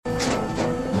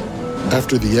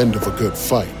After the end of a good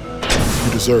fight,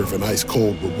 you deserve an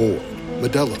ice-cold reward.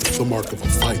 Modelo is the mark of a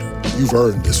fighter. You've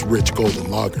earned this rich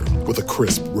golden lager with a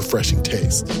crisp, refreshing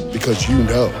taste. Because you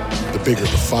know, the bigger the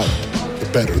fight, the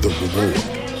better the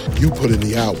reward. You put in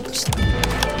the hours,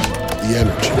 the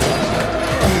energy,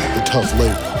 the tough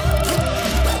labor.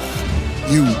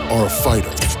 You are a fighter,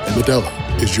 and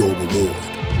Modelo is your reward.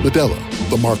 Modelo,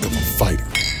 the mark of a fighter.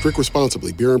 Drink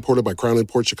responsibly. Beer imported by Crown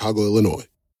Imports, Chicago, Illinois.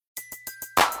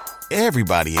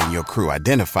 Everybody in your crew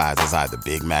identifies as either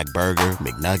Big Mac Burger,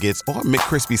 McNuggets, or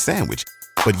McCrispy Sandwich.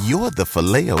 But you're the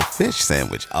Filet-O-Fish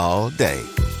Sandwich all day.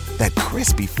 That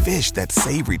crispy fish, that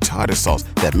savory tartar sauce,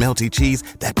 that melty cheese,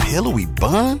 that pillowy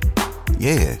bun.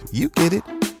 Yeah, you get it.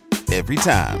 Every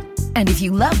time. And if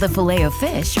you love the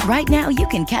Filet-O-Fish, right now you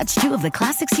can catch two of the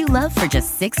classics you love for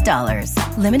just $6.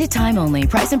 Limited time only.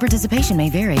 Price and participation may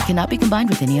vary. Cannot be combined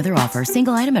with any other offer.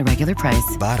 Single item at regular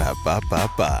price.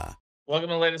 Ba-da-ba-ba-ba. Welcome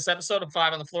to the latest episode of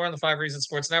 5 on the Floor on the 5 Reasons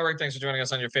Sports Network. Thanks for joining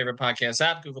us on your favorite podcast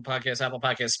app, Google Podcasts, Apple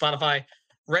Podcasts, Spotify,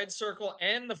 Red Circle,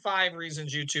 and the 5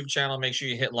 Reasons YouTube channel. Make sure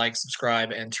you hit like,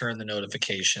 subscribe, and turn the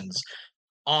notifications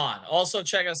on. Also,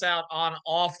 check us out on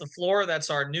Off the Floor. That's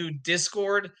our new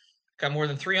Discord. Got more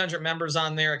than 300 members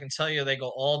on there. I can tell you they go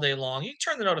all day long. You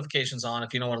can turn the notifications on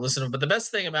if you don't want to listen to them. But the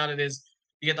best thing about it is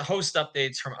you get the host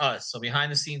updates from us. So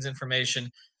behind-the-scenes information,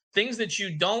 things that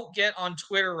you don't get on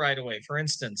Twitter right away. For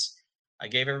instance, I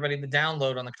gave everybody the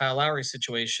download on the Kyle Lowry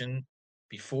situation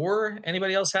before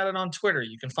anybody else had it on Twitter.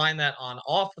 You can find that on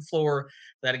Off the Floor.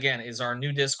 That, again, is our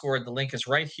new Discord. The link is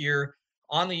right here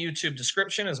on the YouTube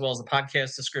description, as well as the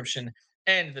podcast description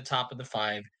and the top of the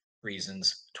 5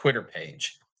 Reasons Twitter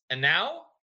page. And now,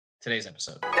 today's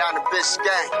episode. Down the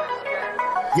Biscayne.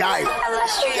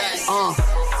 Yikes.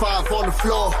 5 on the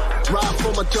floor. Ride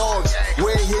for my dogs.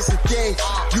 Where here's the thing.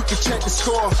 You can check the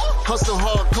score. Hustle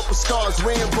hard, couple scars.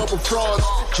 Wearing bubble frogs.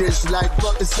 Just like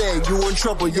Butler said, you in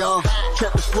trouble, y'all.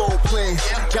 Kept the floor playing.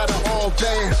 Got it all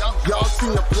banned. Y'all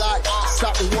seen the block.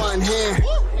 Stop with one hand.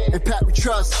 And Pat we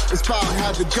trust. Inspire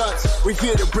have the guts. We're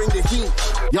here to bring the heat.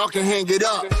 Y'all can hang it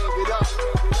up.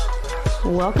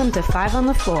 Welcome to 5 on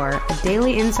the Floor, a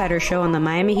daily insider show on the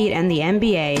Miami Heat and the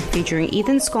NBA, featuring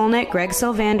Ethan Skolnick, Greg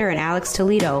Sylvander, and Alex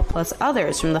Toledo, plus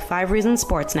others from the 5 Reasons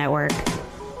Sports Network.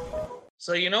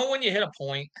 So you know when you hit a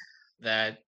point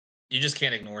that you just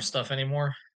can't ignore stuff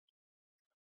anymore?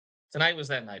 Tonight was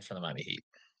that night for the Miami Heat.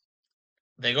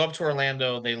 They go up to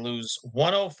Orlando, they lose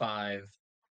 105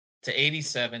 to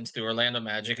 87 to the Orlando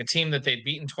Magic, a team that they'd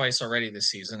beaten twice already this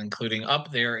season, including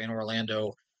up there in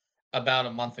Orlando about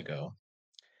a month ago.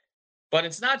 But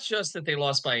it's not just that they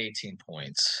lost by 18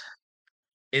 points.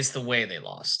 It's the way they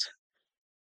lost.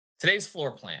 Today's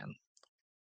floor plan.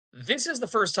 This is the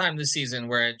first time this season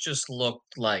where it just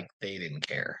looked like they didn't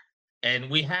care. And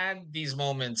we had these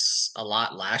moments a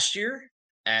lot last year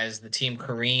as the team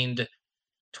careened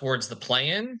towards the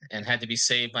play-in and had to be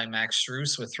saved by Max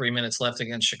Strus with 3 minutes left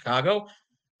against Chicago.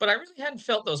 But I really hadn't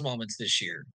felt those moments this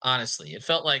year, honestly. It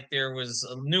felt like there was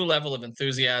a new level of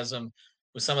enthusiasm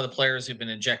with some of the players who've been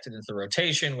injected into the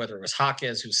rotation, whether it was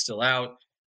Jaquez, who's still out,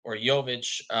 or Jovic.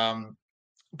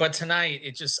 But tonight,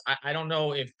 it just, I don't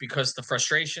know if because the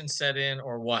frustration set in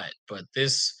or what, but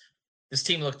this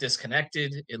team looked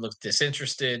disconnected. It looked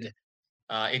disinterested.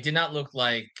 It did not look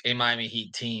like a Miami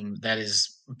Heat team that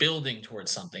is building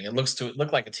towards something. It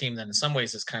looked like a team that in some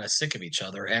ways is kind of sick of each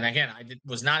other. And again,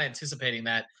 was not anticipating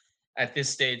that at this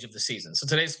stage of the season. So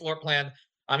today's floor plan,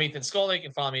 I'm Ethan Skolnick. You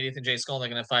can follow me at Ethan J. Skolnick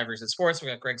and at 5 Reasons Sports. We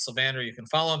got Greg Sylvander. You can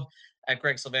follow him at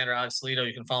Greg Sylvander. Alex Toledo.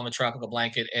 You can follow him at Tropical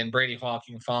Blanket. And Brady Hawk.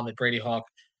 You can follow him at Brady Hawk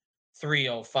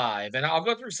 305. And I'll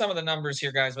go through some of the numbers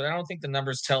here, guys, but I don't think the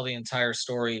numbers tell the entire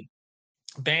story.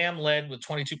 Bam led with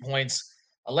 22 points,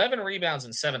 11 rebounds,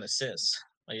 and 7 assists.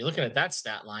 When you're looking at that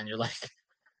stat line, you're like,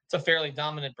 it's a fairly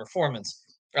dominant performance.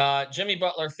 Jimmy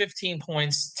Butler, 15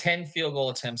 points, 10 field goal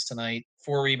attempts tonight,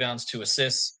 4 rebounds, 2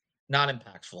 assists. Not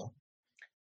impactful.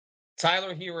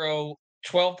 Tyler Hero,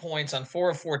 12 points on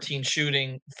 4 of 14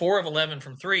 shooting, 4 of 11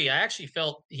 from 3. I actually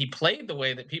felt he played the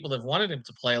way that people have wanted him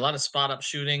to play. A lot of spot-up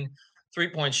shooting,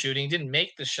 3-point shooting. Didn't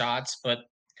make the shots, but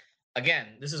again,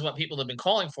 this is what people have been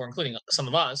calling for, including some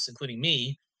of us, including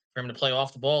me, for him to play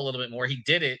off the ball a little bit more. He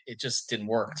did it. It just didn't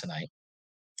work tonight.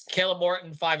 Caleb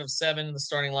Morton, 5 of 7 in the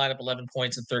starting lineup, 11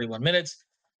 points in 31 minutes.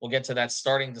 We'll get to that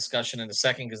starting discussion in a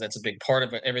second because that's a big part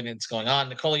of everything that's going on.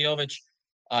 Nikola Jovic,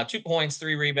 2 points,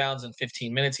 3 rebounds in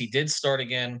 15 minutes. He did start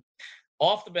again.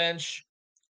 Off the bench,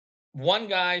 one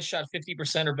guy shot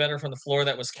 50% or better from the floor.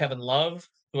 That was Kevin Love,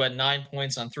 who had 9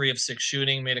 points on 3 of 6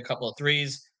 shooting, made a couple of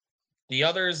threes. The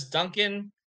others, Duncan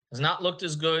has not looked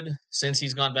as good since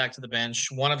he's gone back to the bench.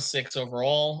 1 of 6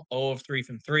 overall, 0 of 3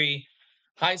 from 3.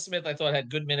 Highsmith, I thought, had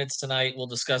good minutes tonight. We'll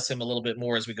discuss him a little bit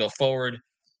more as we go forward.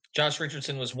 Josh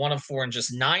Richardson was 1 of 4 in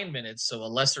just 9 minutes, so a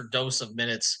lesser dose of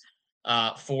minutes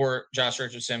for Josh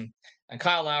Richardson. And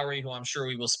Kyle Lowry, who I'm sure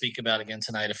we will speak about again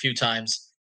tonight a few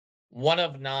times, 1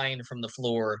 of 9 from the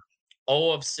floor,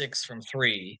 0 of 6 from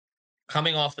 3,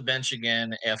 coming off the bench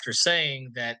again after saying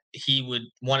that he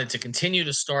wanted to continue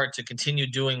to start, to continue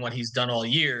doing what he's done all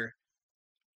year.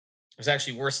 It was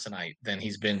actually worse tonight than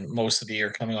he's been most of the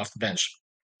year coming off the bench.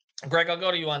 Greg, I'll go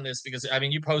to you on this because, I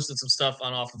mean, you posted some stuff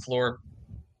on Off the Floor.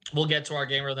 We'll get to our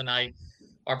gamer of the night,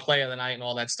 our play of the night, and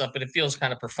all that stuff, but it feels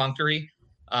kind of perfunctory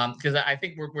because I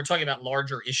think we're talking about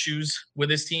larger issues with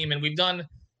this team, and we've done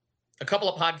a couple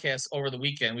of podcasts over the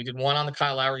weekend. We did one on the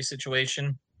Kyle Lowry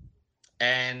situation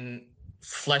and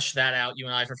fleshed that out, you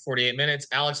and I, for 48 minutes.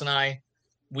 Alex and I,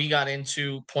 we got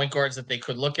into point guards that they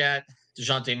could look at,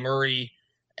 DeJounte Murray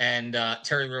and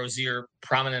Terry Rozier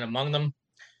prominent among them.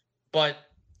 But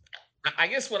I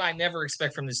guess what I never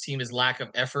expect from this team is lack of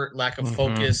effort, lack of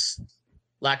focus,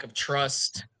 lack of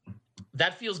trust.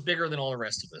 That feels bigger than all the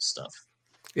rest of this stuff.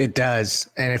 It does.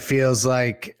 And it feels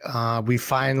like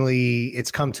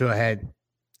it's come to a head.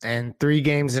 And 3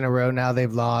 games in a row now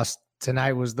they've lost.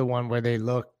 Tonight was the one where they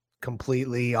looked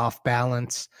completely off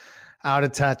balance, out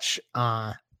of touch.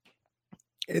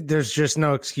 There's just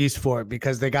no excuse for it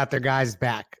because they got their guys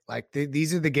back. Like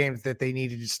these are the games that they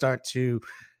needed to start to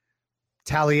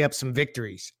tally up some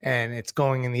victories, and it's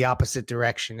going in the opposite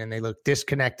direction, and they look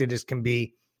disconnected as can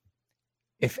be.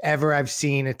 If ever I've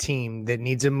seen a team that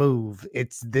needs a move,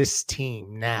 it's this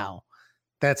team now.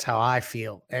 That's how I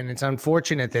feel. And it's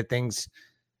unfortunate that things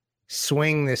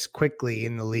swing this quickly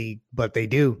in the league, but they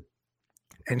do.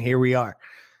 And here we are.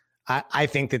 I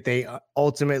think that they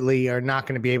ultimately are not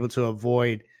going to be able to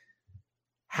avoid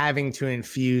having to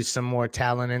infuse some more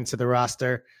talent into the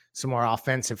roster, some more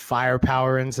offensive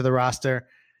firepower into the roster.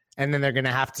 And then they're going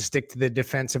to have to stick to the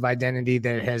defensive identity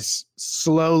that has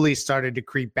slowly started to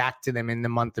creep back to them in the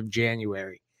month of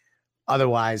January.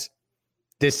 Otherwise,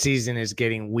 this season is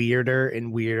getting weirder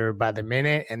and weirder by the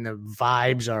minute, and the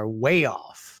vibes are way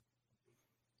off.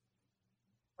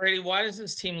 Brady, why does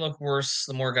this team look worse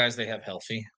the more guys they have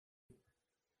healthy?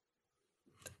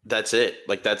 That's it.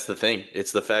 Like, that's the thing.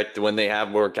 It's the fact that when they have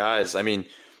more guys, I mean,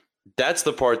 that's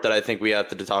the part that I think we have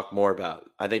to talk more about.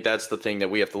 I think that's the thing that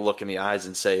we have to look in the eyes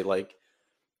and say, like,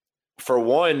 for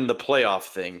one, the playoff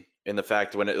thing and the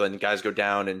fact when guys go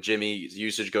down and Jimmy's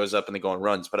usage goes up and they go on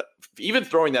runs. But even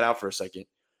throwing that out for a second,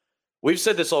 we've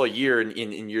said this all year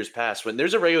in years past. When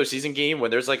there's a regular season game,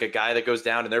 when there's like a guy that goes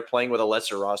down and they're playing with a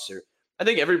lesser roster, I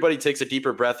think everybody takes a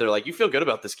deeper breath. They're like, you feel good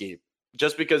about this game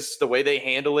just because the way they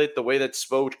handle it, the way that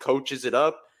Spo coaches it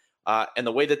up, and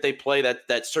the way that they play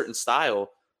that certain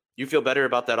style, you feel better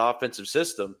about that offensive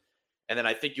system. And then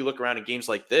I think you look around in games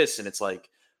like this and it's like,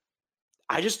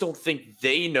 I just don't think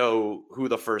they know who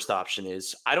the first option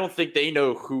is. I don't think they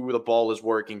know who the ball is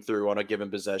working through on a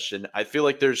given possession. I feel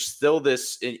like there's still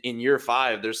this in year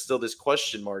 5, there's still this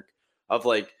question mark of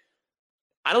like,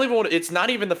 I don't even want to, it's not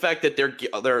even the fact that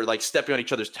they're like stepping on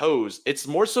each other's toes. It's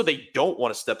more so they don't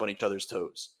want to step on each other's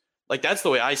toes. Like, that's the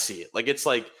way I see it. Like, it's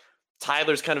like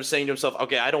Tyler's kind of saying to himself,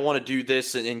 okay, I don't want to do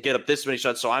this and get up this many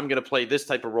shots, so I'm going to play this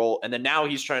type of role. And then now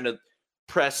he's trying to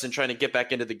press and trying to get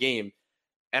back into the game.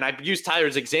 And I use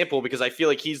Tyler's example because I feel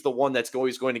like he's the one that's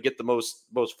always going to get the most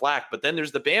flack. But then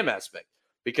there's the Bam aspect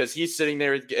because he's sitting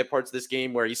there at parts of this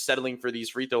game where he's settling for these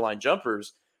free throw line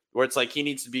jumpers where it's like he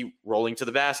needs to be rolling to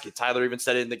the basket. Tyler even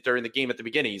said it during the game at the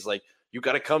beginning. He's like, you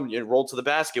got to come and roll to the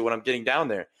basket when I'm getting down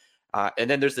there. And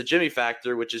then there's the Jimmy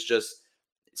factor, which is just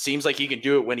seems like he can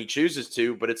do it when he chooses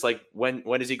to, but it's like, when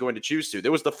is he going to choose to?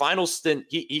 There was the final stint.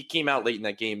 He came out late in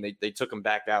that game. They took him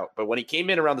back out. But when he came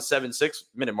in around the 7-6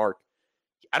 minute mark,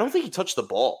 I don't think he touched the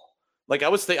ball. Like, I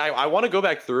was thinking, I want to go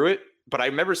back through it, but I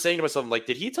remember saying to myself, like,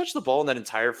 did he touch the ball in that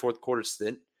entire fourth quarter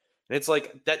stint? And it's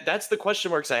like, that's the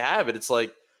question marks I have. And it's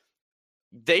like,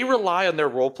 they rely on their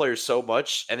role players so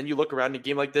much. And then you look around in a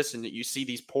game like this and you see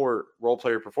these poor role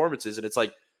player performances. And it's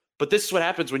like, but this is what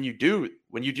happens when you do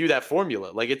that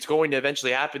formula. Like, it's going to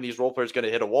eventually happen. These role players are going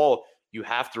to hit a wall. You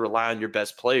have to rely on your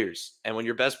best players. And when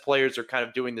your best players are kind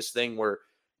of doing this thing where it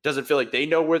doesn't feel like they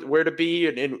know where to be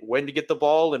and when to get the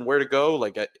ball and where to go,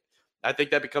 like, I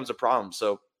think that becomes a problem.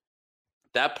 So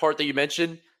that part that you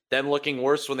mentioned, them looking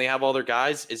worse when they have all their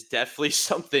guys, is definitely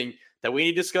something that we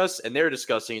need to discuss, and they're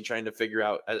discussing and trying to figure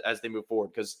out as they move forward.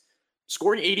 Because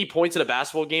scoring 80 points in a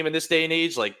basketball game in this day and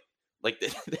age, like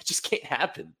that just can't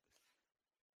happen.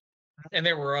 And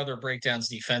there were other breakdowns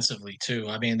defensively too.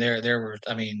 I mean, there were.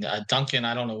 I mean, Duncan.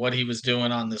 I don't know what he was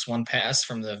doing on this one pass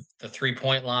from the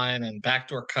 3-point line and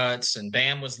backdoor cuts. And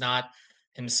Bam was not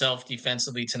himself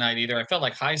defensively tonight either. I felt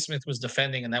like Highsmith was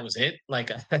defending and that was it.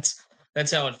 Like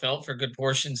that's how it felt for good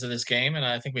portions of this game. And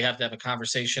I think we have to have a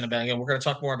conversation about, again, we're going to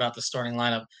talk more about the starting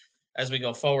lineup as we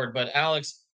go forward. But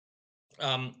Alex,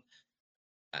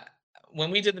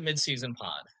 when we did the midseason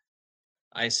pod,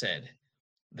 I said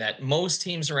that most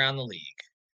teams around the league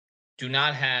do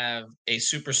not have a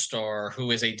superstar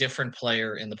who is a different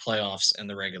player in the playoffs and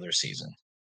the regular season.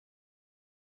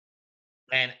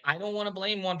 And I don't want to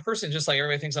blame one person, just like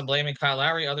everybody thinks I'm blaming Kyle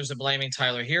Lowry. Others are blaming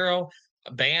Tyler Hero.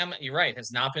 Bam, you're right,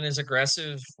 has not been as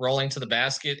aggressive rolling to the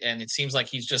basket. And it seems like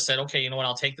he's just said, okay, you know what,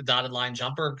 I'll take the dotted line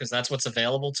jumper because that's what's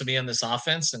available to me in this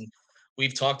offense. And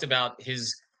we've talked about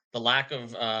the lack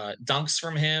of dunks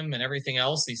from him and everything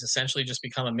else. He's essentially just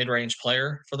become a mid-range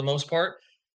player for the most part.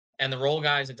 And the role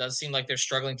guys, it does seem like they're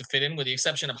struggling to fit in, with the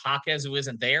exception of Jaquez, who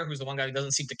isn't there, who's the one guy who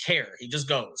doesn't seem to care. He just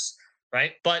goes,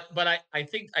 right? But I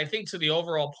think to the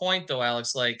overall point, though,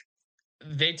 Alex, like,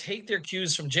 they take their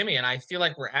cues from Jimmy. And I feel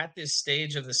like we're at this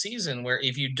stage of the season where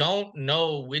if you don't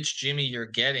know which Jimmy you're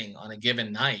getting on a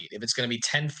given night, if it's going to be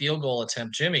 10 field goal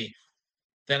attempt Jimmy,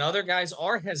 then other guys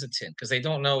are hesitant because they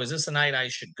don't know, is this a night I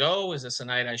should go? Is this a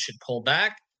night I should pull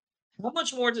back? How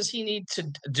much more does he need to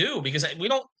do? Because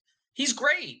he's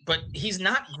great, but he's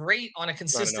not great on a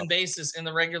consistent basis in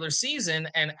the regular season.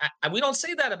 And we don't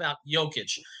say that about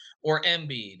Jokic or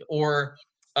Embiid or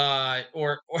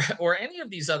any of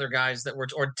these other guys that were,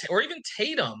 or even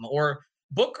Tatum or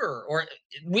Booker, or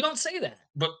we don't say that,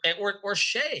 but or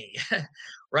Shea,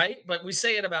 right? But we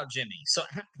say it about Jimmy. So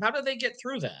how do they get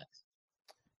through that?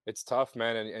 It's tough,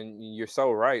 man, and you're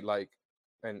so right. Like,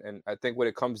 and I think what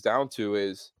it comes down to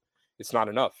is it's not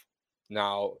enough.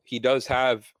 Now, he does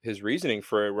have his reasoning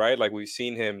for it, right? Like, we've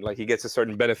seen him, like, he gets a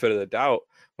certain benefit of the doubt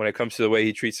when it comes to the way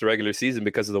he treats the regular season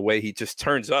because of the way he just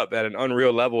turns up at an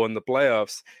unreal level in the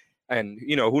playoffs. And,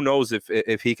 you know, who knows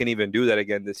if he can even do that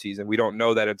again this season. We don't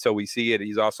know that until we see it.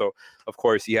 He's also, of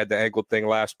course, he had the ankle thing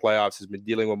last playoffs, has been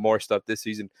dealing with more stuff this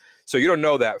season. So you don't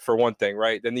know that, for one thing,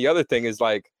 right? Then the other thing is,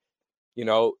 like, you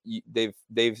know,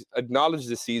 they've acknowledged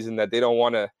this season that they don't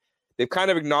want to. They've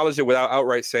kind of acknowledged it without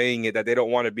outright saying it, that they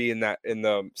don't want to be in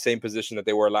the same position that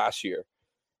they were last year.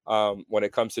 When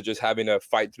it comes to just having to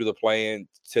fight through the play-in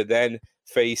to then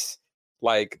face,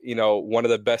 like, you know, one of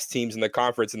the best teams in the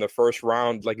conference in the first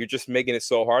round. Like, you're just making it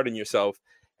so hard on yourself.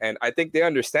 And I think they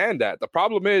understand that. The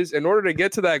problem is, in order to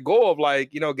get to that goal of,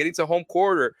 like, you know, getting to home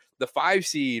court or the 5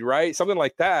 seed, right? Something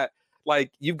like that.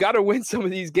 Like, you've got to win some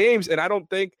of these games. And I don't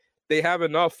think they have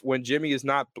enough when Jimmy is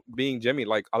not being Jimmy.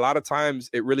 Like, a lot of times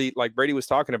it really, like Brady was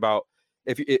talking about,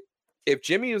 if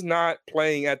Jimmy is not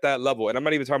playing at that level, and I'm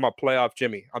not even talking about playoff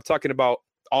Jimmy, I'm talking about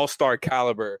all-star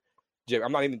caliber Jimmy.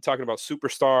 I'm not even talking about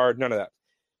superstar, none of that.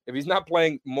 If he's not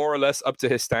playing more or less up to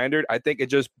his standard, I think it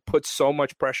just puts so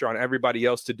much pressure on everybody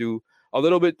else to do a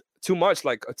little bit too much,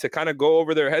 like to kind of go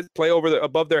over their heads, play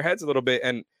above their heads a little bit.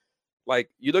 And, like,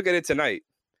 you look at it tonight,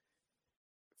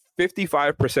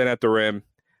 55% at the rim,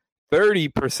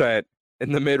 30%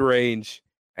 in the mid-range,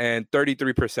 and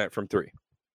 33% from 3.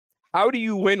 How do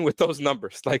you win with those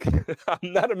numbers? Like, I'm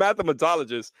not a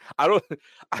mathematologist. I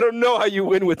don't know how you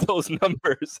win with those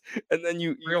numbers. And then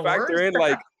you factor in,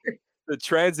 like, the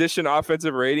transition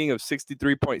offensive rating of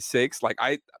 63.6. Like,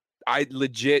 I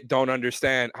legit don't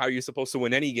understand how you're supposed to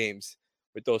win any games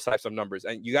with those types of numbers.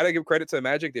 And you got to give credit to the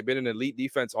Magic. They've been an elite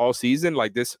defense all season.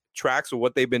 Like, this tracks with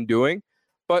what they've been doing.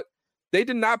 But they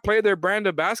did not play their brand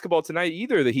of basketball tonight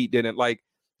either. The Heat didn't. Like,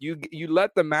 you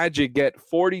let the Magic get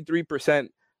 43%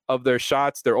 of their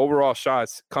shots, their overall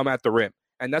shots, come at the rim.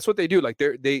 And that's what they do. Like,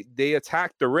 they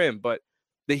attack the rim. But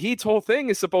the Heat's whole thing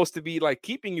is supposed to be, like,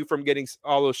 keeping you from getting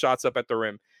all those shots up at the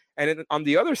rim. And on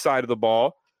the other side of the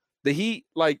ball, the Heat,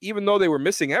 like, even though they were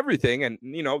missing everything and,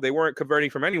 you know, they weren't converting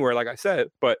from anywhere, like I said,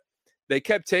 but they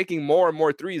kept taking more and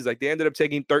more threes. Like, they ended up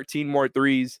taking 13 more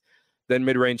threes than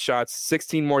mid-range shots,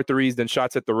 16 more threes than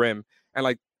shots at the rim. And,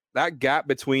 like, that gap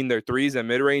between their threes and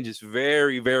mid-range is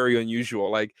very, very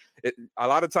unusual. Like, a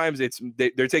lot of times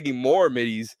they're taking more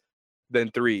middies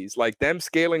than threes. Like, them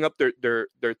scaling up their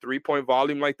three-point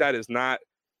volume like that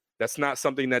that's not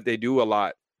something that they do a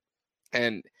lot.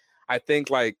 And I think,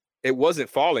 like, it wasn't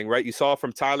falling, right? You saw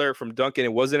from Tyler, from Duncan,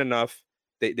 it wasn't enough.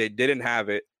 They didn't have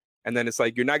it. And then it's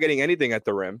like, you're not getting anything at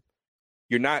the rim.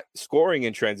 You're not scoring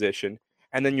in transition.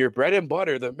 And then your bread and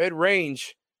butter, the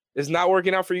mid-range, is not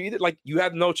working out for you either. Like, you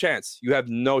have no chance. You have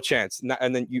no chance.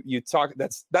 And then you talk,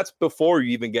 that's before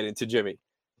you even get into Jimmy.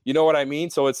 You know what I mean?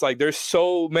 So it's like, there's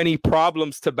so many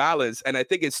problems to balance. And I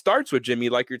think it starts with Jimmy,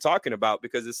 like you're talking about,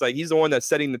 because it's like, he's the one that's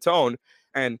setting the tone.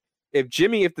 And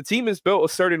if the team is built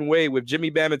a certain way with Jimmy,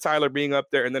 Bam, and Tyler being up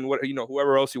there, and then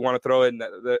whoever else you want to throw in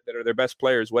that are their best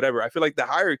players, whatever. I feel like the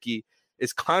hierarchy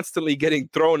is constantly getting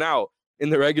thrown out in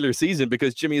the regular season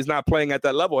because Jimmy is not playing at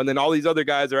that level, and then all these other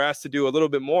guys are asked to do a little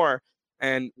bit more.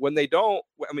 And when they don't,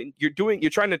 I mean, you're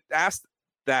trying to ask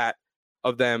that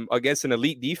of them against an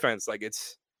elite defense. Like,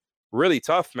 it's really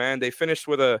tough, man. They finished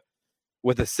with a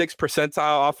 6th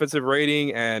percentile offensive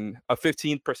rating and a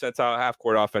 15th percentile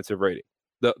half-court offensive rating.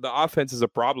 The offense is a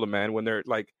problem, man. When they're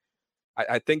like,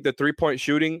 I think the 3-point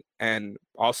shooting and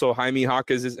also Jaime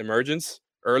Jaquez's emergence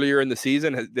earlier in the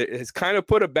season has kind of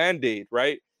put a Band-Aid,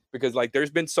 right? Because like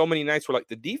there's been so many nights where like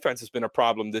the defense has been a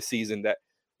problem this season that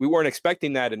we weren't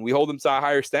expecting that, and we hold them to a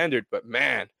higher standard. But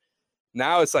man,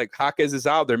 now it's like Jaquez is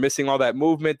out. They're missing all that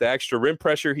movement, the extra rim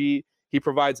pressure he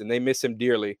provides, and they miss him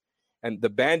dearly. And the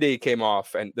Band-Aid came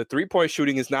off, and the 3-point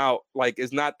shooting is now like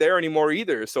is not there anymore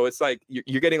either. So it's like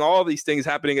you're getting all these things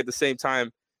happening at the same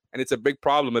time, and it's a big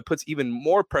problem. It puts even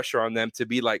more pressure on them to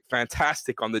be like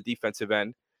fantastic on the defensive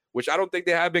end, which I don't think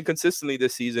they have been consistently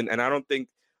this season, and I don't think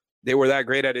they were that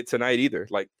great at it tonight either.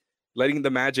 Like letting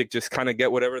the Magic just kind of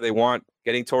get whatever they want,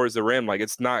 getting towards the rim. Like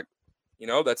it's not,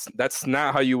 that's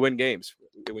not how you win games.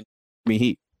 When you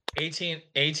Heat.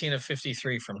 18 of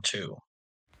 53 from 2.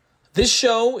 This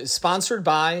show is sponsored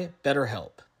by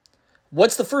BetterHelp.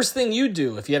 What's the first thing you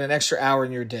do if you had an extra hour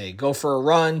in your day? Go for a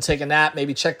run, take a nap,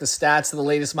 maybe check the stats of the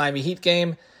latest Miami Heat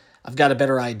game? I've got a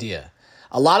better idea.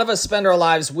 A lot of us spend our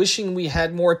lives wishing we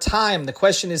had more time. The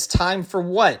question is, time for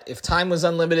what? If time was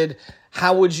unlimited,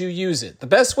 how would you use it? The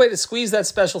best way to squeeze that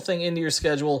special thing into your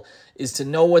schedule is to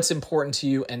know what's important to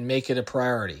you and make it a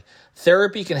priority.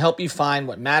 Therapy can help you find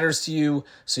what matters to you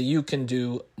so you can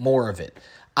do more of it.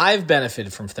 I've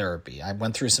benefited from therapy. I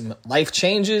went through some life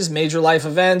changes, major life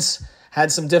events,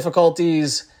 had some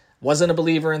difficulties, wasn't a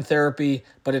believer in therapy,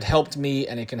 but it helped me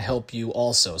and it can help you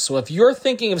also. So if you're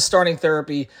thinking of starting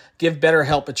therapy, give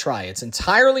BetterHelp a try. It's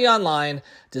entirely online,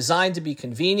 designed to be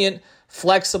convenient,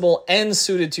 flexible, and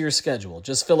suited to your schedule.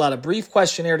 Just fill out a brief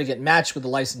questionnaire to get matched with a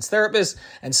licensed therapist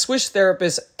and switch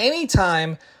therapists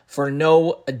anytime for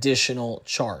no additional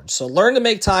charge. So learn to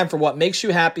make time for what makes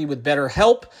you happy with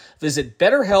BetterHelp. Visit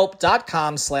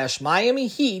BetterHelp.com/Miami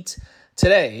Heat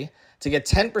today to get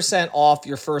 10% off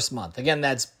your first month. Again,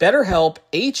 that's BetterHelp,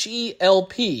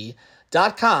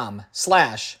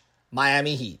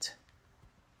 HELP.com/Miami Heat.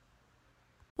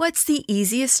 What's the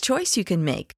easiest choice you can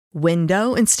make?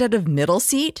 Window instead of middle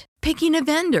seat? Picking a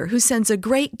vendor who sends a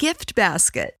great gift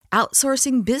basket?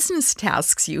 Outsourcing business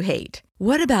tasks you hate?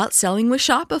 What about selling with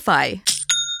Shopify?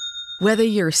 Whether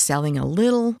you're selling a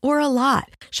little or a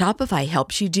lot, Shopify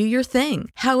helps you do your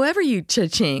thing, however you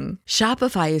cha-ching.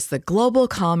 Shopify is the global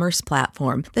commerce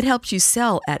platform that helps you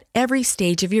sell at every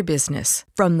stage of your business.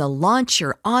 From the launch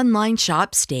your online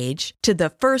shop stage to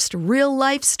the first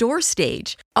real-life store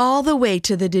stage, all the way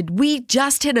to the did we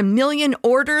just hit 1 million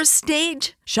orders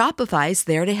stage. Shopify's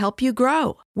there to help you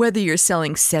grow. Whether you're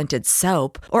selling scented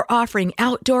soap or offering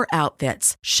outdoor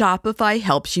outfits, Shopify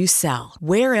helps you sell.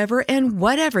 Wherever and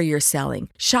whatever you're selling,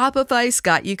 Shopify's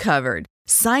got you covered.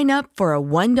 Sign up for a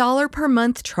 $1 per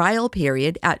month trial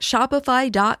period at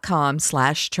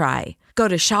shopify.com/try. Go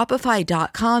to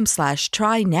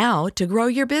shopify.com/try now to grow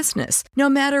your business, no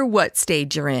matter what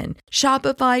stage you're in.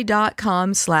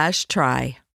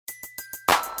 Shopify.com/try.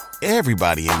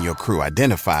 Everybody in your crew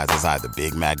identifies as either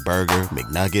Big Mac Burger,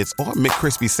 McNuggets, or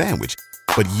McCrispy Sandwich.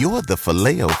 But you're the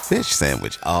Filet-O-Fish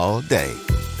Sandwich all day.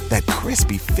 That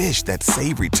crispy fish, that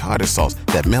savory tartar sauce,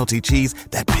 that melty cheese,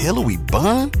 that pillowy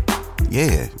bun.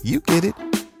 Yeah, you get it.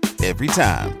 Every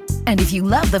time. And if you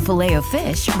love the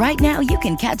Filet-O-Fish, right now you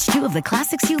can catch 2 of the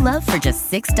classics you love for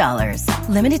just $6.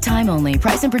 Limited time only.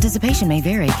 Price and participation may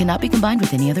vary. Cannot be combined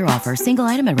with any other offer. Single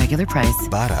item at regular price.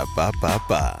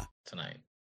 Ba-da-ba-ba-ba. Tonight.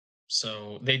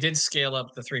 So they did scale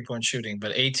up the 3-point shooting,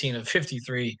 but 18 of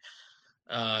 53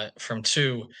 from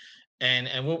 2.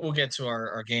 And we'll get to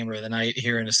our gamer of the night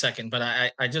here in a second. But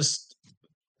I just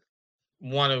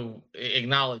want to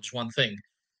acknowledge one thing.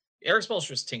 Eric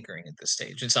Spoelstra is tinkering at this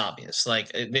stage. It's obvious.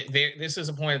 Like this is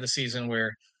a point of the season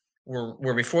where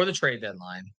we're before the trade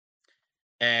deadline.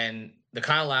 And the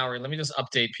Kyle Lowry, let me just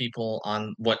update people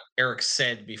on what Eric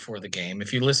said before the game.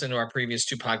 If you listen to our previous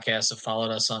 2 podcasts, have followed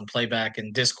us on Playback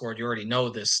and Discord, you already know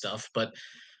this stuff. But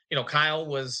Kyle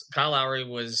Lowry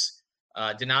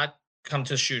did not come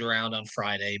to shoot around on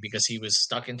Friday because he was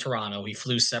stuck in Toronto. He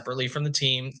flew separately from the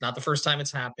team. It's not the first time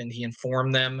it's happened. He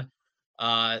informed them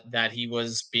that he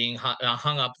was being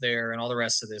hung up there and all the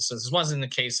rest of this. So this wasn't a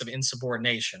case of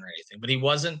insubordination or anything, but he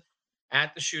wasn't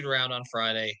at the shoot around on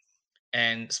Friday.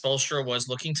 And Spoelstra was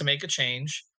looking to make a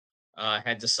change.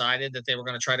 had decided that they were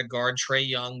going to try to guard Trae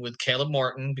Young with Caleb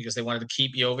Martin because they wanted to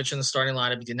keep Jovic in the starting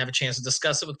lineup. He didn't have a chance to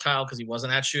discuss it with Kyle because he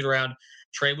wasn't at shoot-around.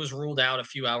 Trae was ruled out a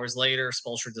few hours later.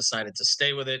 Spoelstra decided to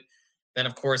stay with it. Then,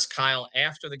 of course, Kyle,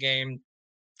 after the game,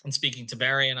 and speaking to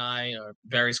Barry and I,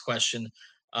 Barry's question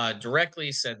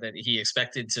directly, said that he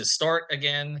expected to start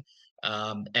again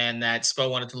and that Spo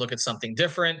wanted to look at something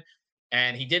different.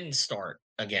 And he didn't start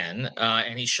again.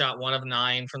 And he shot 1 of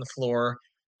 9 from the floor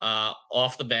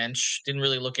off the bench. Didn't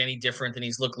really look any different than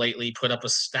he's looked lately. Put up a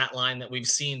stat line that we've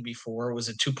seen before. Was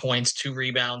it 2 points, 2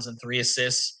 rebounds, and 3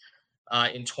 assists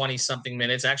in 20-something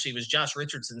minutes? Actually, it was Josh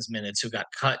Richardson's minutes who got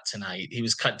cut tonight. He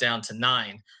was cut down to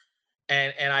 9.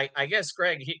 And I guess,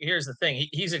 Greg, here's the thing.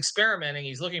 He's experimenting.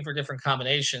 He's looking for different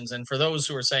combinations. And for those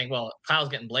who are saying, well, Kyle's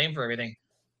getting blamed for everything,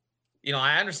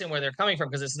 I understand where they're coming from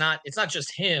because it's not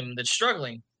just him that's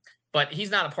struggling, but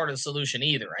he's not a part of the solution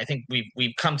either. I think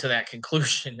we've come to that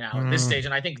conclusion now at this stage,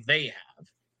 and I think they have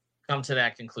come to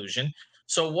that conclusion.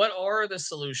 So what are the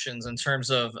solutions in terms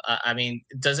of,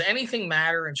 does anything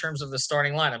matter in terms of the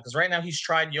starting lineup? Because right now he's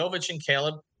tried Jovic and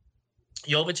Caleb.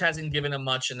 Jovic hasn't given him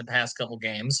much in the past couple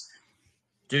games.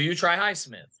 Do you try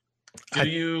Highsmith? Do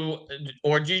you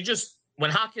just,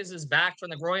 when Hawkins is back from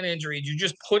the groin injury, do you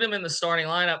just put him in the starting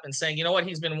lineup and saying, you know what,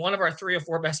 he's been one of our 3 or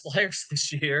 4 best players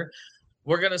this year.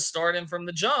 We're going to start him from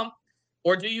the jump.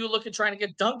 Or do you look at trying to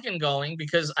get Duncan going?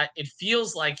 Because it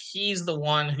feels like he's the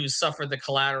one who suffered the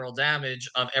collateral damage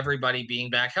of everybody being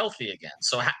back healthy again.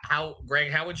 So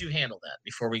Greg, how would you handle that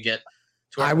before we get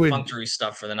to our perfunctory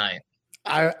stuff for the night?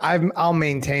 I'll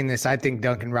maintain this. I think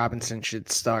Duncan Robinson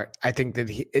should start. I think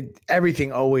that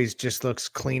everything always just looks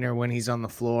cleaner when he's on the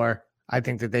floor. I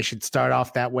think that they should start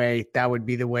off that way. That would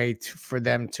be the way for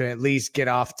them to at least get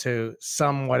off to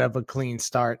somewhat of a clean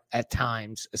start at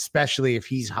times, especially if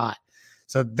he's hot.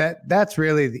 So that's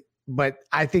really but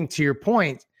I think to your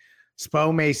point,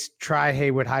 Spo may try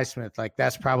Haywood Highsmith. Like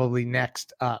that's probably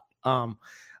next up.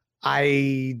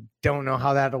 I don't know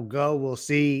how that'll go. We'll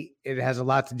see. It has a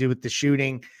lot to do with the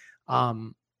shooting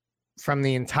from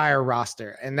the entire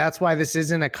roster. And that's why this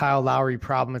isn't a Kyle Lowry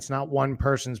problem. It's not one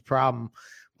person's problem,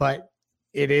 but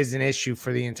it is an issue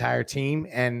for the entire team.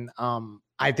 And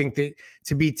I think that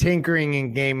to be tinkering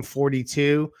in game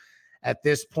 42 at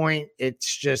this point,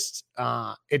 it's just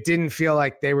it didn't feel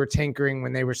like they were tinkering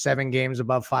when they were 7 games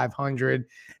above 500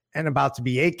 and about to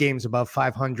be 8 games above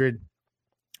 500.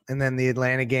 And then the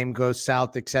Atlanta game goes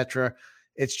south, etc.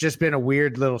 It's just been a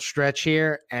weird little stretch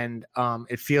here, and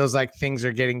it feels like things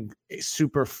are getting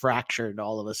super fractured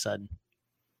all of a sudden.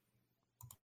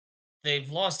 They've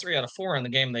lost 3 out of 4 in the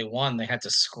game they won. They had to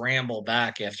scramble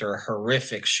back after a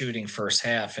horrific shooting first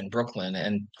half in Brooklyn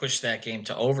and push that game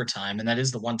to overtime. And that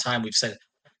is the one time we've said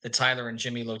that Tyler and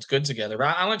Jimmy looked good together.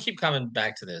 But I want to keep coming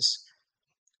back to this.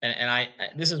 And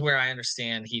this is where I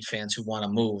understand Heat fans who want to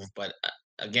move, but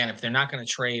again, if they're not going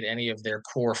to trade any of their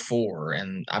core 4,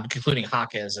 and I'm including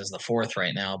Jaquez as the 4th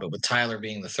right now, but with Tyler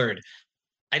being the 3rd,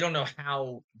 I don't know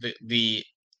how the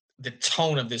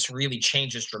tone of this really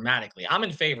changes dramatically. I'm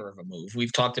in favor of a move.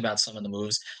 We've talked about some of the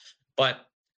moves, but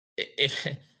if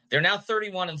they're now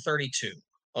 31 and 32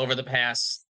 over the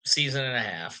past season and a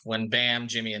half when Bam,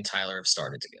 Jimmy, and Tyler have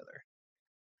started together.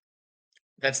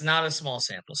 That's not a small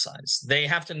sample size. They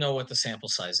have to know what the sample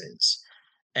size is.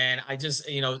 And I just,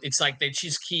 it's like they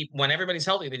just keep, when everybody's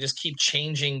healthy, they just keep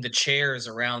changing the chairs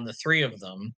around the 3 of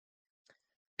them.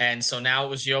 And so now it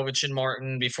was Jovic and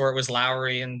Martin, before it was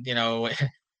Lowry and,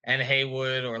 and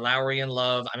Haywood, or Lowry and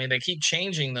Love. I mean, they keep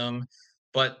changing them.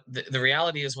 But the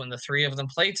reality is when the 3 of them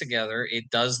play together, it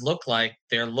does look like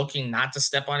they're looking not to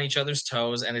step on each other's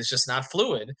toes, and it's just not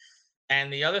fluid.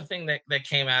 And the other thing that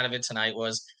came out of it tonight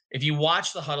was, if you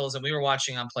watch the huddles, and we were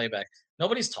watching on playback,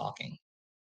 nobody's talking.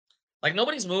 Like,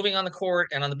 nobody's moving on the court,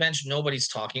 and on the bench, nobody's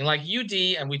talking. Like UD,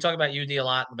 and we talk about UD a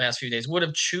lot in the past few days, would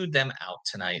have chewed them out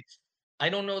tonight. I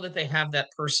don't know that they have that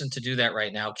person to do that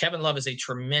right now. Kevin Love is a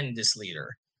tremendous leader.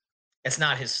 It's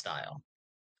not his style.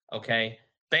 Okay?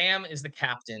 Bam is the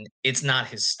captain. It's not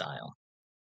his style.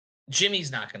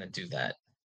 Jimmy's not going to do that,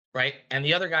 right? And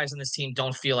the other guys on this team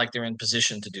don't feel like they're in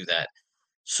position to do that.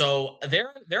 So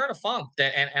they're in a funk.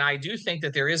 And I do think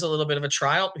that there is a little bit of a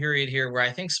trial period here where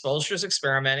I think Spoelstra's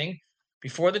experimenting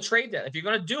before the trade deadline. If you're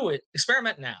going to do it,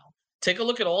 experiment now. Take a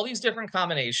look at all these different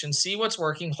combinations, see what's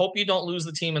working, hope you don't lose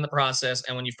the team in the process.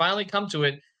 And when you finally come to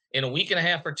it in a week and a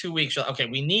half or 2 weeks, okay,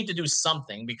 we need to do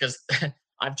something because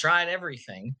I've tried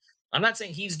everything. I'm not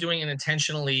saying he's doing it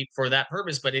intentionally for that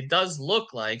purpose, but it does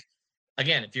look like,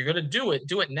 again, if you're going to do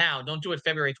it now. Don't do it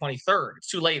February 23rd. It's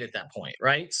too late at that point,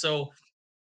 right? So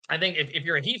I think if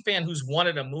you're a Heat fan who's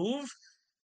wanted a move,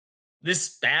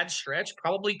 this bad stretch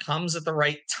probably comes at the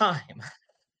right time,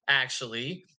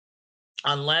 actually,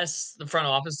 unless the front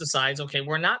office decides, okay,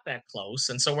 we're not that close,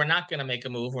 and so we're not going to make a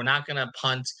move. We're not going to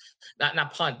punt,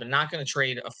 not punt, but not going to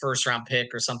trade a first round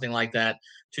pick or something like that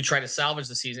to try to salvage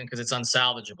the season because it's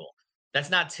unsalvageable. That's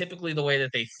not typically the way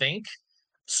that they think.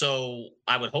 So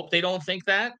I would hope they don't think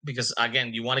that because,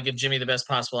 again, you want to give Jimmy the best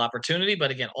possible opportunity.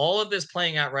 But again, all of this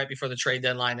playing out right before the trade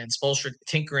deadline and Spoelstra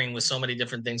tinkering with so many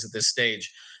different things at this stage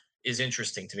is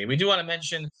interesting to me. We do want to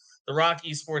mention the Rock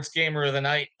Esports Gamer of the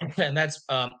Night, and that's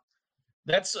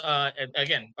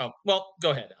again. Oh, well, go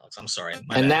ahead, Alex. I'm sorry.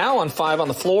 And now on 5 on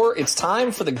the Floor, it's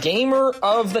time for the Gamer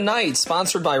of the Night,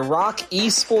 sponsored by Rock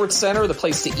Esports Center, the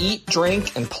place to eat,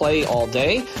 drink, and play all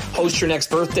day. Host your next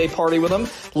birthday party with them.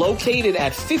 Located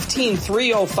at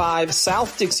 15305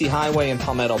 South Dixie Highway in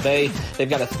Palmetto Bay. They've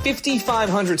got a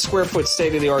 5,500 square foot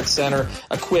state-of-the-art center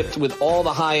equipped with all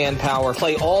the high-end power.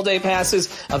 Play all-day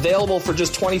passes available for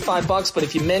just $25, but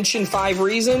if you mention 5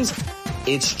 reasons,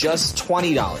 it's just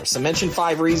 $20. So mention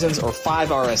 5 reasons or 5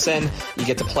 RSN. You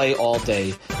get to play all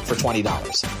day for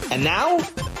 $20. And now,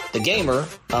 the Gamer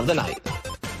of the Night.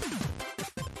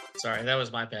 Sorry, that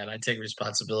was my bad. I take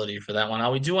responsibility for that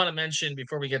one. We do want to mention,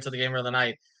 before we get to the Gamer of the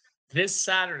Night, this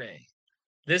Saturday,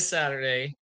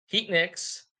 Heat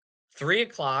Knicks, 3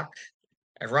 o'clock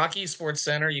at Rock Esports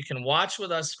Center. You can watch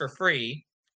with us for free.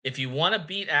 If you want to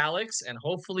beat Alex and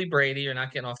hopefully Brady, you're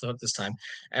not getting off the hook this time,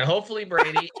 and hopefully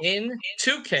Brady in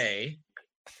 2K,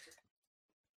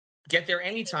 get there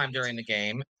anytime during the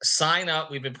game. Sign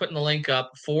up. We've been putting the link up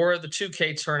for the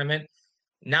 2K tournament.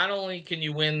 Not only can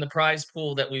you win the prize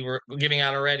pool that we were giving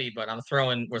out already, but we're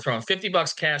throwing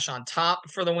 $50 cash on top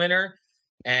for the winner.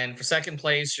 And for second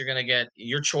place, you're going to get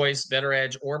your choice, Better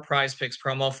Edge or Prize Picks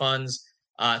promo funds.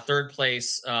 Third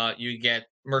place, you get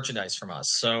merchandise from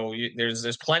us. So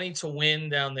there's plenty to win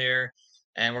down there,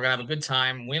 and we're gonna have a good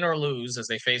time, win or lose, as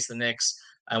they face the Knicks.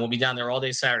 And we'll be down there all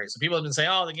day Saturday. So people have been saying,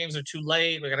 "Oh, the games are too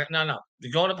late." No.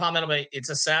 You're going to Palmetto Bay. It's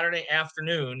a Saturday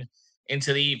afternoon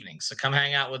into the evening. So come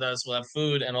hang out with us. We'll have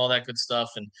food and all that good stuff,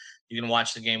 and you can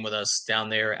watch the game with us down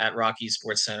there at Rock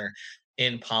Esports Center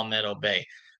in Palmetto Bay.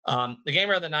 The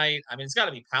Gamer of the Night, I mean, it's got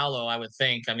to be Paolo, I would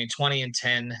think. I mean, 20 and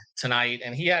 10 tonight,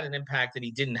 and he had an impact that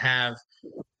he didn't have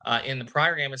in the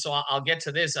prior game. And so I'll get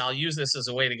to this. I'll use this as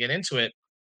a way to get into it.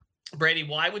 Brady,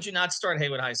 why would you not start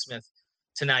Haywood Highsmith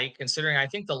tonight, considering I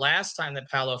think the last time that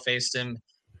Paolo faced him,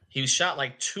 he was shot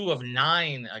like 2 of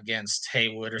 9 against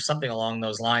Haywood or something along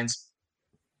those lines.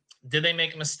 Did they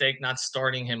make a mistake not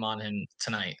starting him on him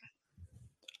tonight?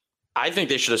 I think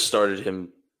they should have started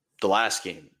him the last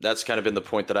game. That's kind of been the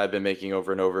point that I've been making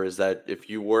over and over, is that if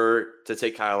you were to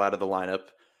take Kyle out of the lineup,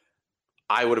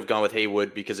 I would have gone with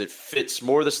Haywood because it fits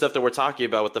more of the stuff that we're talking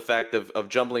about with the fact of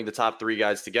jumbling the top 3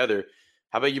 guys together.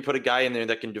 How about you put a guy in there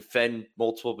that can defend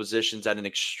multiple positions at an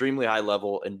extremely high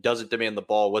level and doesn't demand the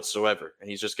ball whatsoever? And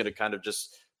he's just going to kind of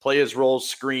just play his role,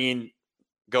 screen,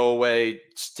 go away,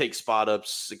 take spot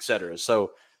ups, etc.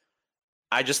 So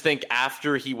I just think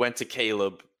after he went to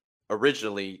Caleb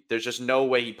originally, there's just no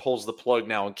way he pulls the plug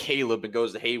now on Caleb and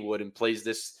goes to Haywood and plays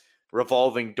this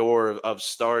revolving door of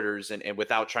starters and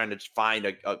without trying to find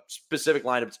a specific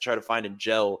lineup to try to find and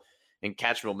gel and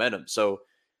catch momentum. So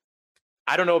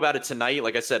I don't know about it tonight.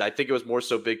 Like I said, I think it was more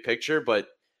so big picture, but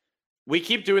we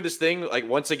keep doing this thing. Like,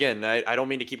 once again, I don't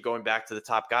mean to keep going back to the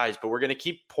top guys, but we're going to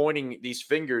keep pointing these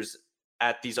fingers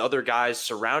at these other guys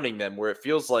surrounding them where it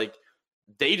feels like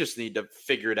they just need to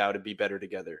figure it out and be better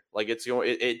together. Like,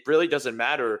 it really doesn't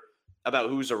matter about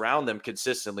who's around them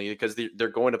consistently because they're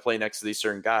going to play next to these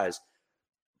certain guys.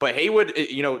 But Haywood,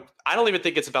 I don't even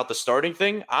think it's about the starting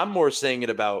thing. I'm more saying it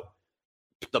about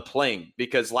the playing,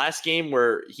 because last game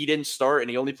where he didn't start and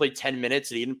he only played 10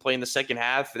 minutes and he didn't play in the second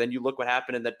half. And then you look what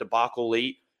happened in that debacle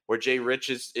late where Jay Rich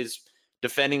is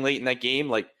defending late in that game.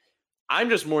 Like, I'm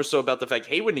just more so about the fact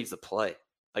Haywood needs to play.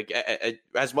 Like,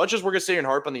 as much as we're going to sit here and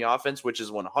harp on the offense, which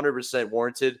is 100%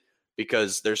 warranted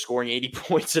because they're scoring 80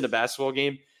 points in a basketball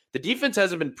game, the defense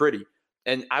hasn't been pretty.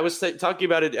 And I was talking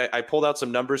about it. I pulled out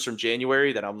some numbers from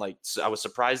January that I was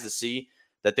surprised to see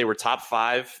that they were top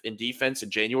 5 in defense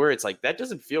in January. It's like, that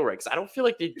doesn't feel right because I don't feel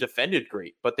like they defended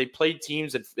great, but they played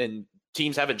teams and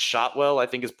teams haven't shot well, I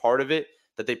think is part of it,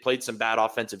 that they played some bad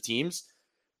offensive teams.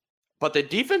 But the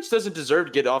defense doesn't deserve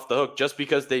to get off the hook just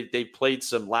because they played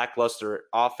some lackluster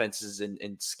offenses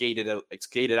and skated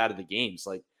out of the games.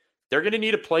 Like, they're going to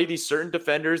need to play these certain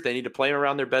defenders. They need to play them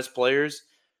around their best players.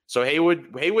 So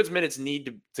Haywood's minutes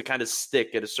need to kind of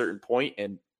stick at a certain point,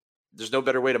 and there's no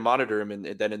better way to monitor him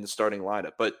than in the starting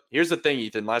lineup. But here's the thing,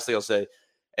 Ethan, lastly I'll say,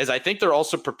 is I think they're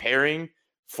also preparing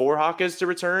for Hawkins to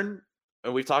return.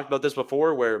 And we've talked about this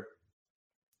before, where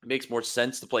it makes more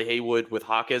sense to play Haywood with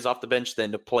Jaquez off the bench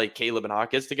than to play Caleb and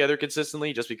Jaquez together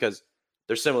consistently, just because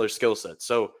they're similar skill sets.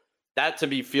 So that to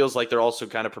me feels like they're also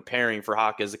kind of preparing for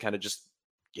Jaquez to kind of just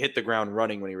hit the ground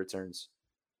running when he returns.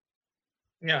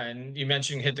 Yeah, and you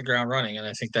mentioned hit the ground running, and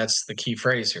I think that's the key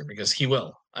phrase here because he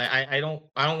will. I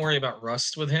don't worry about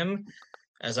rust with him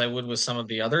as I would with some of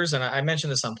the others. And I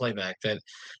mentioned this on playback that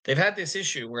they've had this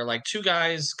issue where like two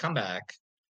guys come back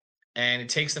and it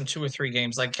takes them 2 or 3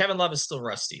 games. Like Kevin Love is still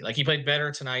rusty. Like he played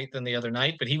better tonight than the other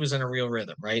night, but he was in a real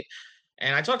rhythm, right?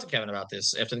 And I talked to Kevin about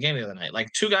this after the game the other night.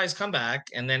 Like two guys come back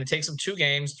and then it takes them 2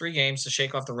 games, 3 games to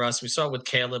shake off the rust. We saw it with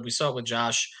Caleb. We saw it with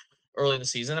Josh early in the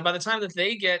season. And by the time that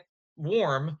they get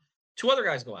warm, 2 other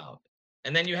guys go out.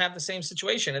 And then you have the same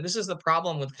situation. And this is the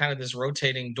problem with kind of this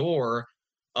rotating door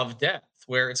of depth,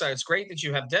 where it's great that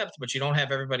you have depth, but you don't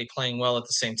have everybody playing well at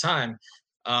the same time.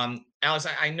 Alex,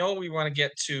 I know we want to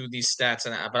get to these stats,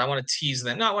 but I want to tease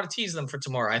them. No, I want to tease them for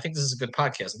tomorrow. I think this is a good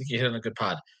podcast. I think you hit on a good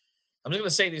pod. I'm just going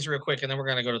to say these real quick, and then we're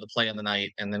going to go to the play of the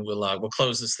night, and then we'll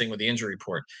close this thing with the injury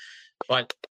report.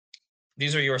 But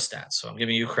these are your stats, so I'm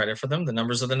giving you credit for them. The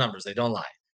numbers are the numbers; they don't lie.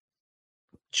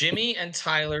 Jimmy and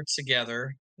Tyler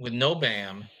together with no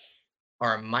Bam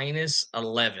are minus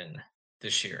 11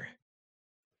 this year.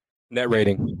 Net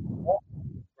rating.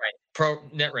 Right. Pro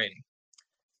net rating.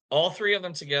 All 3 of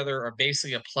them together are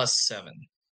basically a +7.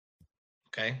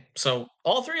 Okay. So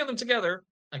all 3 of them together,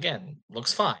 again,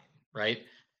 looks fine, right?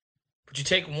 But you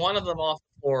take one of them off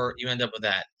the floor, you end up with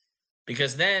that.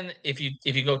 Because then if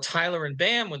you go Tyler and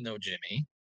Bam with no Jimmy,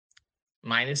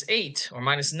 -8 or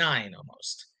 -9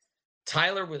 almost.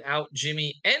 Tyler without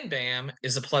Jimmy and Bam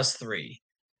is a +3.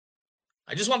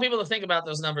 I just want people to think about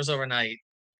those numbers overnight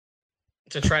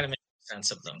to try to make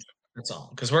sense of them. That's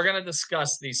all. Because we're going to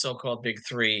discuss the so-called big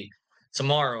 3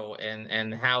 tomorrow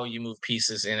and how you move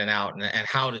pieces in and out and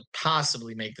how to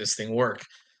possibly make this thing work,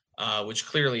 which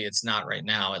clearly it's not right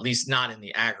now, at least not in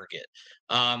the aggregate.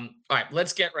 All right,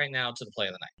 let's get right now to the play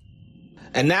of the night.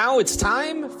 And now it's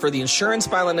time for the Insurance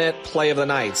by Lynette Play of the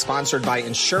Night, sponsored by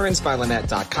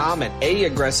InsuranceByLynette.com, an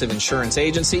A-aggressive insurance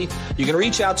agency. You can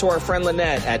reach out to our friend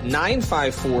Lynette at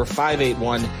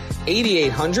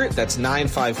 954-581-8800. That's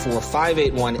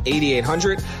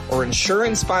 954-581-8800 or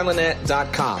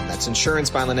InsuranceByLynette.com. That's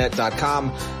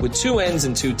InsuranceByLynette.com with 2 N's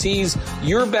and 2 T's.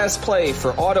 Your best play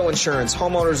for auto insurance,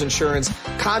 homeowners insurance,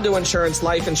 condo insurance,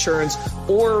 life insurance,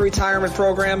 or a retirement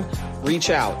program.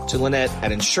 Reach out to Lynette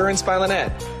at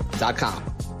InsuranceByLynette.com.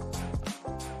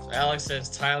 Alex says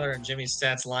Tyler and Jimmy's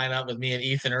stats line up with me and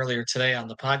Ethan earlier today on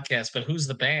the podcast, but who's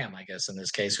the Bam, I guess, in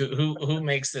this case? Who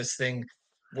makes this thing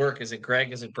work? Is it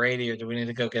Greg? Is it Brady? Or do we need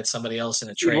to go get somebody else in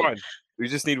a trade? We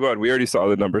just need one. We already saw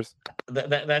the numbers.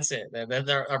 That's it.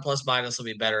 Our plus minus will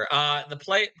be better. The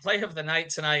play of the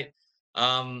night tonight,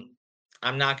 I'm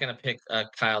not going to pick a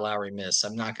Kyle Lowry miss.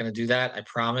 I'm not going to do that. I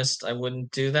promised I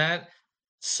wouldn't do that.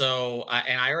 So,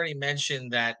 I already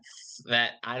mentioned that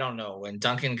I don't know when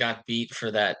Duncan got beat for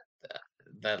that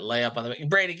layup on the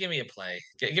Brady. Give me a play.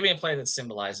 Give me a play that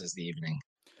symbolizes the evening.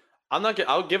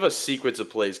 I'll give a sequence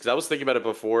of plays because I was thinking about it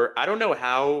before. I don't know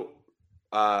how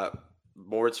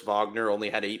Moritz Wagner only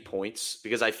had 8 points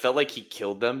because I felt like he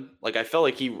killed them. Like I felt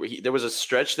like he there was a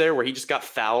stretch there where he just got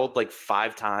fouled like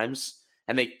 5 times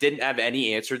and they didn't have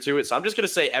any answer to it. So I'm just gonna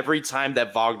say every time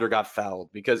that Wagner got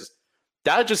fouled because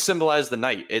that just symbolized the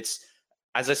night. It's,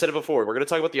 as I said it before, we're going to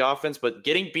talk about the offense, but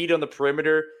getting beat on the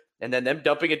perimeter and then them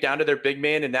dumping it down to their big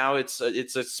man, and now it's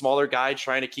a smaller guy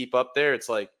trying to keep up there. It's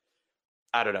like,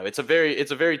 I don't know. It's a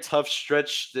very tough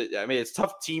stretch. I mean, it's a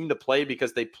tough team to play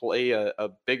because they play a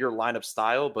bigger lineup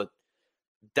style, but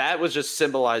that was just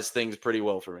symbolized things pretty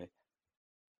well for me.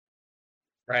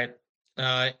 Right.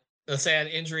 Let's add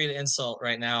injury to insult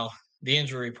right now. The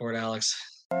injury report, Alex.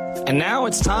 And now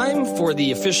it's time for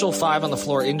the official 5 on the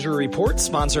Floor injury report,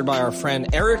 sponsored by our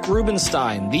friend Eric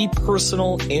Rubenstein, the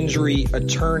personal injury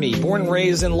attorney. Born and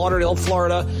raised in Lauderdale,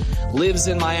 Florida, lives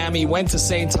in Miami, went to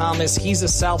St. Thomas. He's a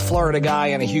South Florida guy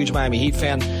and a huge Miami Heat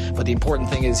fan. But the important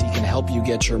thing is he can help you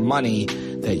get your money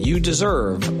that you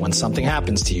deserve when something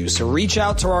happens to you. So reach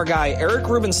out to our guy, Eric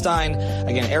Rubenstein.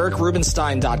 Again,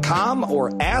 ericrubenstein.com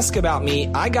or ask about me.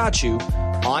 I got you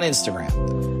on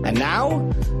Instagram. And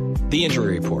now, the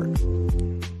injury report.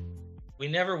 We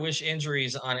never wish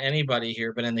injuries on anybody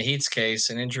here, but in the Heat's case,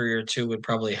 an injury or 2 would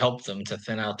probably help them to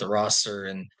thin out the roster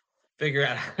and figure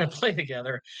out how to play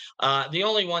together. The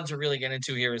only one to really get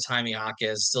into here is Jaime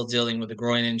Jaquez, still dealing with a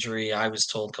groin injury. I was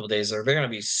told a couple days ago, they're going to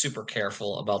be super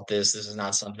careful about this. This is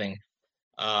not something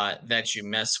that you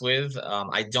mess with.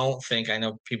 I know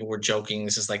people were joking.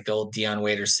 This is like the old Deion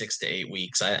Waiters 6 to 8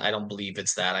 weeks. I don't believe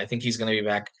it's that. I think he's going to be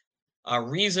back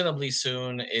reasonably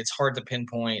soon. It's hard to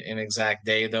pinpoint an exact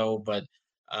day, though. But,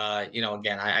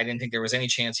 again, I didn't think there was any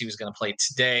chance he was going to play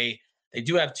today. They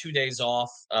do have 2 days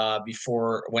off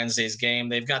before Wednesday's game.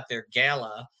 They've got their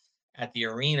gala at the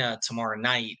arena tomorrow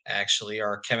night, actually.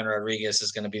 Our Kevin Rodriguez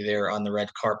is going to be there on the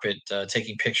red carpet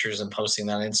taking pictures and posting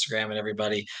that on Instagram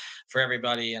and for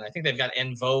everybody. And I think they've got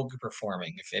En Vogue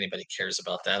performing, if anybody cares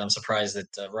about that. I'm surprised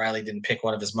that Riley didn't pick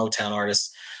one of his Motown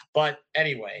artists. But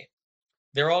anyway,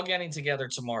 they're all getting together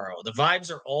tomorrow. The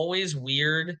vibes are always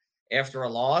weird after a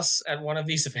loss at one of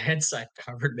these events. I've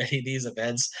covered many of these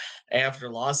events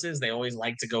after losses. They always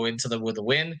like to go into them with a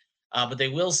win. But they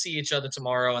will see each other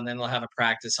tomorrow, and then they'll have a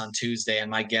practice on Tuesday.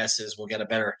 And my guess is we'll get a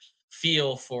better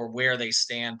feel for where they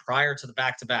stand prior to the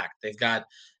back-to-back. They've got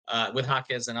with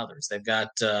Jaquez and others. They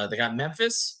got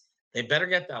Memphis. They better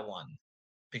get that one,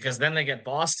 because then they get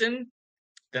Boston,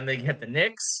 then they get the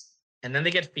Knicks, and then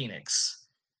they get Phoenix.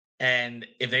 And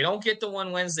if they don't get the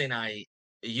one Wednesday night,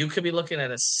 you could be looking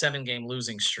at a 7-game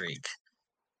losing streak.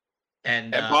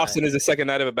 And Boston is the second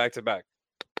night of a back-to-back.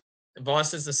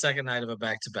 Boston's the second night of a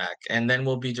back-to-back. And then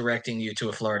we'll be directing you to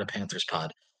a Florida Panthers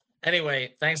pod.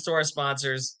 Anyway, thanks to our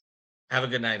sponsors. Have a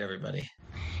good night, everybody.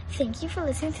 Thank you for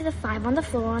listening to the 5 on the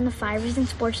Floor on the 5 Reasons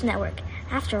Sports Network.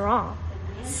 After all,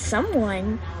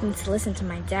 someone needs to listen to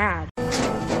my dad.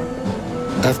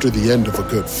 After the end of a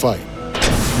good fight,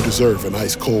 you deserve an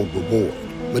ice-cold reward.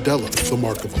 Modelo is the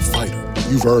mark of a fighter.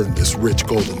 You've earned this rich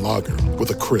golden lager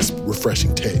with a crisp,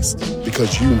 refreshing taste.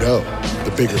 Because you know,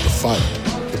 the bigger the fight,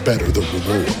 the better the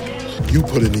reward. You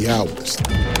put in the hours,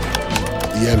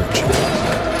 the energy,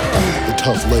 the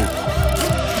tough labor.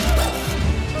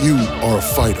 You are a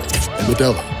fighter, and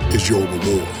Modelo is your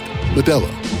reward.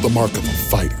 Modelo, the mark of a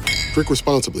fighter. Drink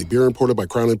responsibly. Beer imported by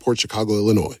Crown Imports, Chicago,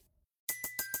 Illinois.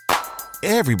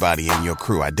 Everybody in your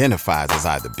crew identifies as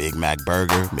either Big Mac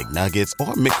Burger, McNuggets,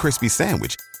 or McCrispy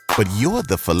Sandwich. But you're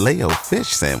the Filet-O-Fish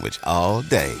Sandwich all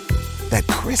day. That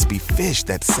crispy fish,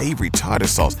 that savory tartar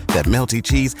sauce, that melty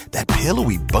cheese, that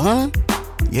pillowy bun.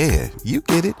 Yeah, you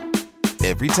get it.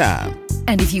 Every time.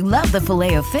 And if you love the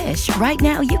Filet-O-Fish, right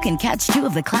now you can catch 2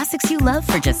 of the classics you love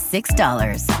for just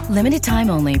 $6. Limited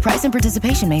time only. Price and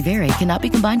participation may vary. Cannot be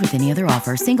combined with any other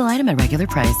offer. Single item at regular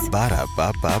price.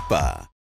 Ba-da-ba-ba-ba.